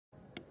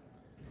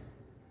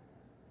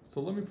So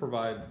let me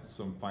provide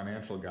some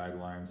financial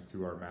guidelines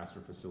to our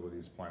master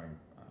facilities planning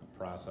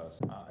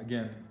process.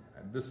 Again,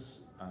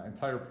 this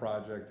entire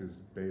project is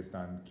based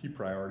on key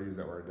priorities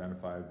that were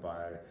identified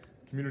by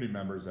community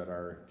members at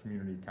our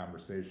community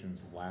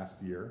conversations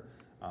last year.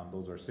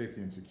 Those are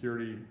safety and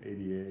security,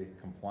 ADA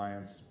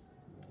compliance,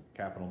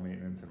 capital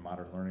maintenance, and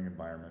modern learning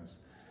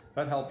environments.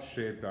 That helped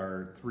shape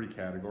our three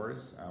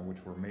categories,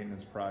 which were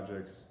maintenance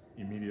projects,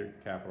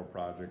 immediate capital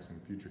projects, and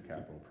future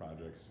capital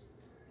projects.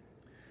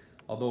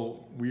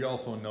 Although we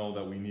also know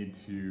that we need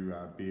to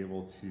be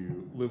able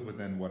to live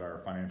within what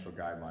our financial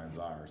guidelines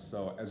are.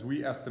 So as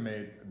we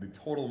estimate the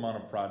total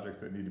amount of projects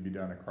that need to be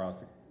done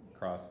across the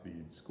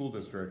school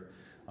district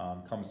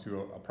comes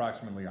to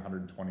approximately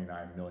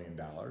 $129 million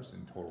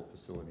in total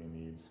facility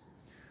needs.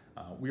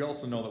 We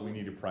also know that we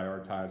need to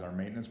prioritize our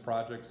maintenance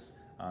projects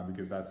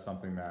because that's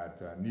something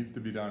that needs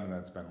to be done and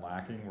that's been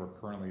lacking. We're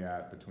currently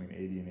at between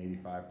 $80,000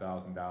 and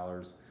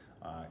 $85,000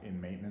 in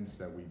maintenance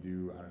that we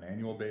do on an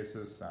annual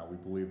basis. We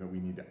believe that we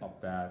need to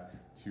up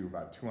that to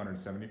about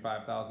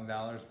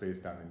 $275,000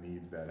 based on the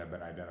needs that have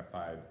been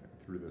identified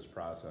through this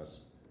process.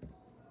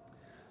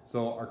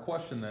 So our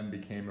question then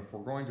became, if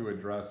we're going to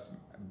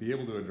be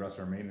able to address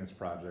our maintenance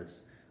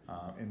projects,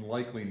 and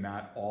likely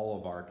not all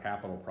of our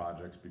capital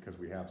projects because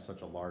we have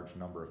such a large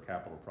number of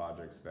capital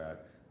projects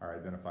that are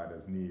identified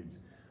as needs,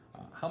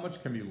 how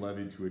much can be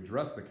levied to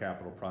address the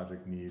capital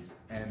project needs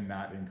and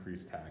not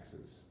increase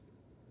taxes?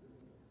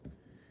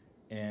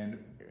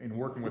 And in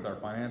working with our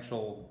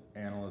financial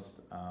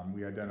analyst,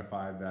 we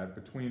identified that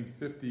between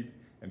 $50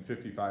 and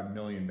 $55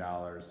 million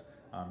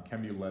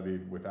can be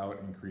levied without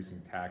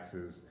increasing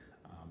taxes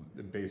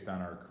based on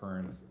our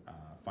current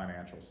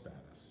financial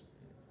status.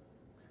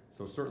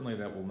 So certainly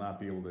that will not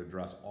be able to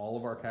address all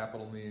of our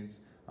capital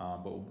needs,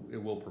 but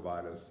it will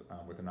provide us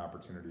with an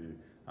opportunity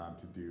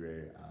to do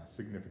a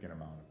significant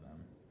amount of them.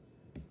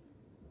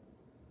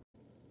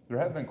 There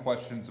have been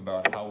questions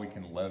about how we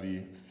can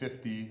levy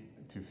 $50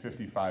 to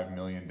 $55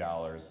 million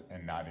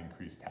and not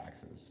increase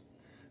taxes.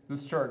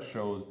 This chart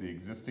shows the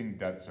existing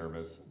debt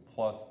service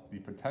plus the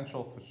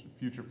potential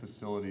future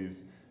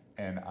facilities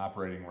and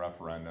operating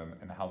referendum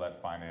and how that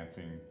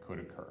financing could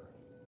occur.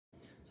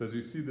 So as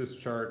you see this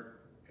chart,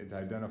 it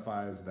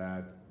identifies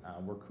that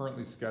we're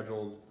currently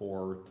scheduled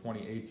for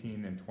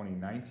 2018 and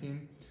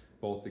 2019,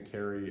 both to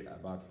carry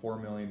about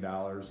 $4 million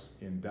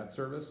in debt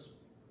service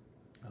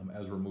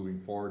as we're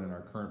moving forward in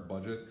our current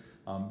budget.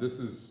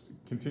 This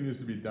continues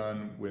to be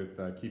done with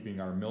keeping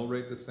our mill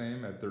rate the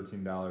same at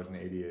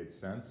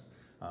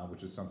 $13.88,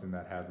 which is something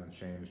that hasn't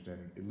changed in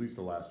at least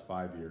the last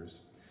 5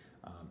 years.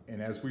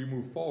 And as we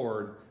move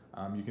forward,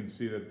 you can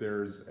see that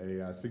there's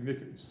a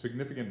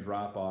significant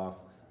drop-off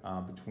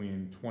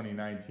between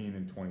 2019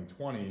 and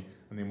 2020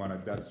 and the amount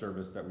of debt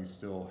service that we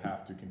still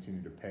have to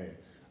continue to pay.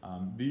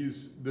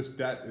 This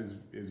debt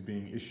is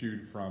being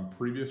issued from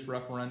previous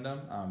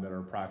referendum that are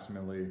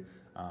approximately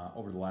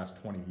over the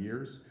last 20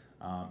 years,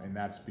 and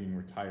that's being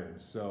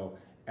retired. So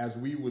as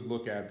we would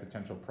look at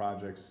potential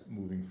projects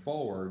moving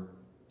forward,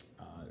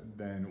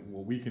 then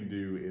what we can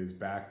do is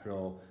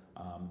backfill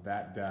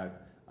that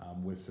debt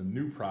with some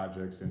new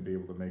projects and be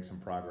able to make some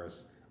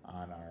progress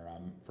on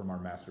from our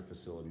master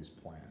facilities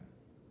plan.